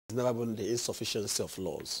never been the insufficiency of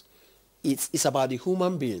laws. It's about the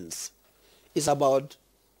human beings. It's about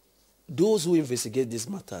those who investigate these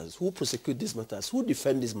matters, who prosecute these matters, who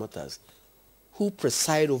defend these matters, who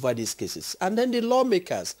preside over these cases. And then the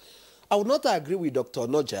lawmakers. I would not agree with Dr.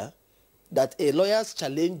 Noja that a lawyer's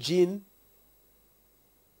challenging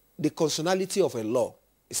the constitutionality of a law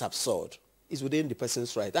is absurd. It's within the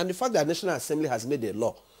person's right. And the fact that the National Assembly has made a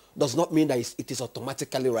law does not mean that it is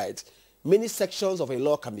automatically right. Many sections of a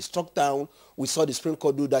law can be struck down. We saw the Supreme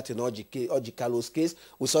Court do that in Ojikalo's case.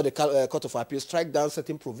 We saw the Court of Appeal strike down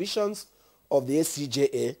certain provisions of the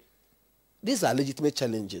ACJA. These are legitimate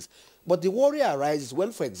challenges. But the worry arises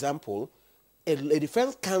when, for example, a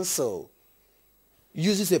defense counsel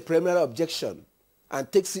uses a preliminary objection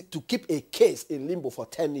and takes it to keep a case in limbo for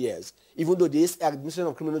 10 years, even though the Administration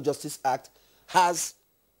of Criminal Justice Act has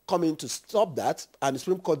come in to stop that, and the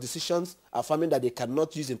Supreme Court decisions affirming that they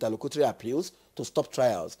cannot use interlocutory appeals to stop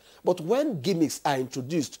trials. But when gimmicks are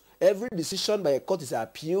introduced, every decision by a court is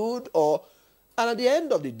appealed, and at the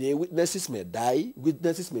end of the day, witnesses may die,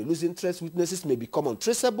 witnesses may lose interest, witnesses may become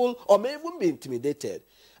untraceable, or may even be intimidated.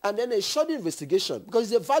 And then a short investigation,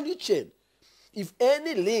 because it's a value chain. If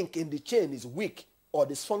any link in the chain is weak or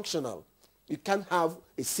dysfunctional, you can't have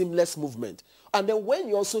a seamless movement. And then when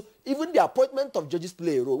you also, even the appointment of judges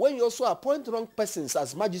play a role. When you also appoint wrong persons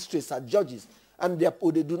as magistrates, as judges, and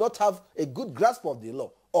they do not have a good grasp of the law,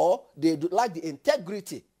 or they lack the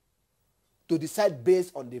integrity to decide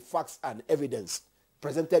based on the facts and evidence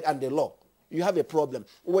presented and the law, you have a problem.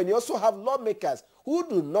 When you also have lawmakers who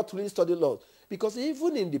do not really study law, because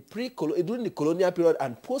even in the during the colonial period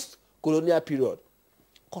and post-colonial period,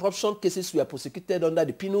 corruption cases were prosecuted under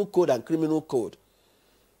the Penal Code and Criminal Code.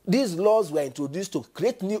 These laws were introduced to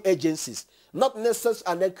create new agencies, not necessarily,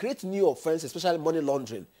 and then create new offenses, especially money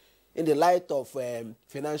laundering, in the light of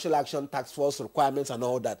financial action, task force requirements and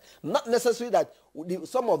all that. Not necessarily that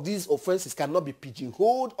some of these offenses cannot be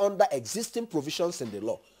pigeonholed under existing provisions in the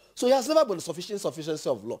law. So it has never been sufficiency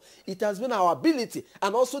of law. It has been our ability,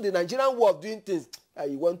 and also the Nigerian way of doing things.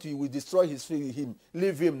 You will destroy him,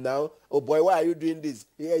 leave him now. Oh boy, why are you doing this?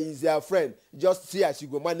 Yeah, he's your friend. Just see as you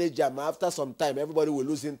go manage him. After some time, everybody will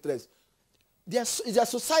lose interest. It's a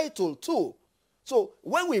societal too. So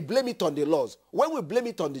when we blame it on the laws, when we blame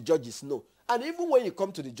it on the judges, no. And even when you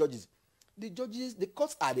come to the judges, the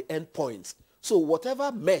courts are the end points. So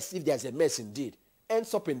whatever mess, if there's a mess indeed,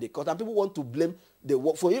 ends up in the court, and people want to blame the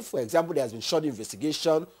work. For example, there has been short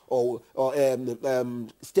investigation or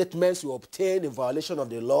statements you obtain in violation of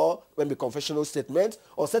the law, when the confessional statements,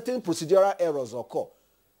 or certain procedural errors occur.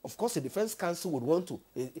 Of course, the defense counsel would want to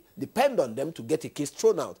depend on them to get a case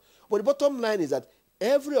thrown out. But the bottom line is that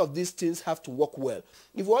every of these things have to work well.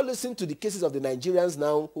 If you all listen to the cases of the Nigerians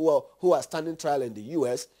now who are standing trial in the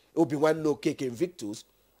U.S., Obi-Wan No Cake Invictus,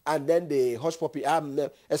 and then the hush puppy,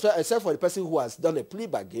 except for the person who has done a plea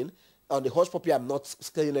bargain, on the hush puppy, I'm not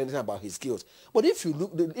saying anything about his guilt. But if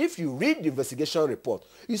you read the investigation report,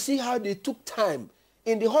 you see how they took time.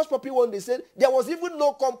 In the hush puppy one, they said there was even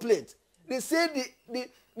no complaint. They said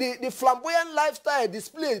the flamboyant lifestyle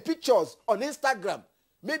display pictures on Instagram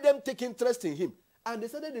made them take interest in him. And they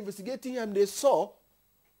started investigating him, and they saw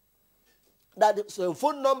that some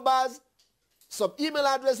phone numbers, some email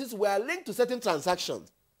addresses were linked to certain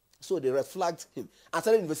transactions. So they red flagged him and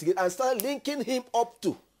started investigating and started linking him up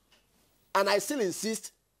to. And I still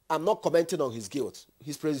insist, I'm not commenting on his guilt.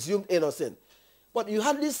 He's presumed innocent. But you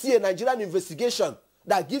hardly see a Nigerian investigation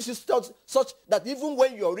that gives you such that even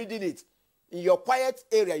when you're reading it, in your quiet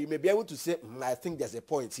area, you may be able to say, I think there's a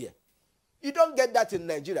point here. You don't get that in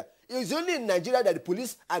Nigeria. It's only in Nigeria that the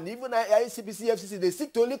police and even ICPC, FCC, they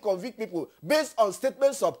seek to only convict people based on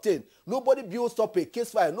statements obtained. Nobody builds up a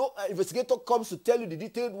case file. No investigator comes to tell you the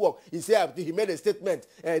detailed work. He said he made a statement.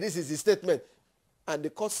 This is his statement. And the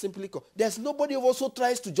court simply... There's nobody who also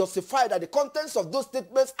tries to justify that the contents of those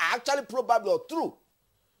statements are actually probable or true.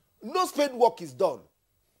 No spade work is done.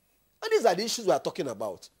 And these are the issues we are talking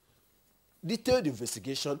about. Detailed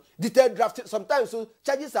investigation, detailed drafting. Sometimes so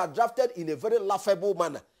charges are drafted in a very laughable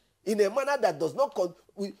manner, in a manner that does not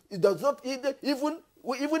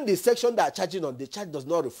even the section that are charging on the charge does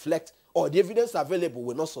not reflect, or the evidence available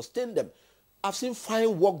will not sustain them. I've seen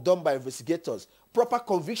fine work done by investigators, proper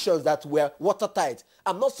convictions that were watertight.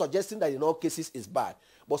 I'm not suggesting that in all cases it's bad,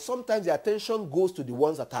 but sometimes the attention goes to the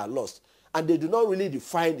ones that are lost, and they do not really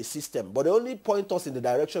define the system, but they only point us in the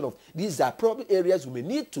direction of these are probably areas we may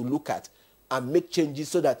need to look at and make changes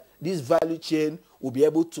so that this value chain will be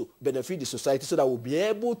able to benefit the society, so that we'll be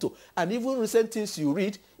able to, and even recent things you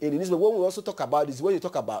read in the newspaper, when we also talk about this, when you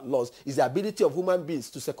talk about laws, is the ability of human beings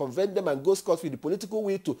to circumvent them and go scot-free, the political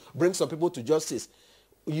will to bring some people to justice.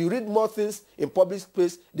 You read more things in public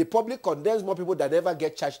space. The public condemns more people that never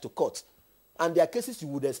get charged to court. And there are cases you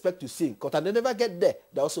would expect to see in court, and they never get there.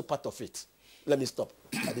 They're also part of it. Let me stop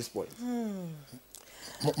at this point.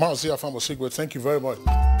 Mazi Afam, thank you very much.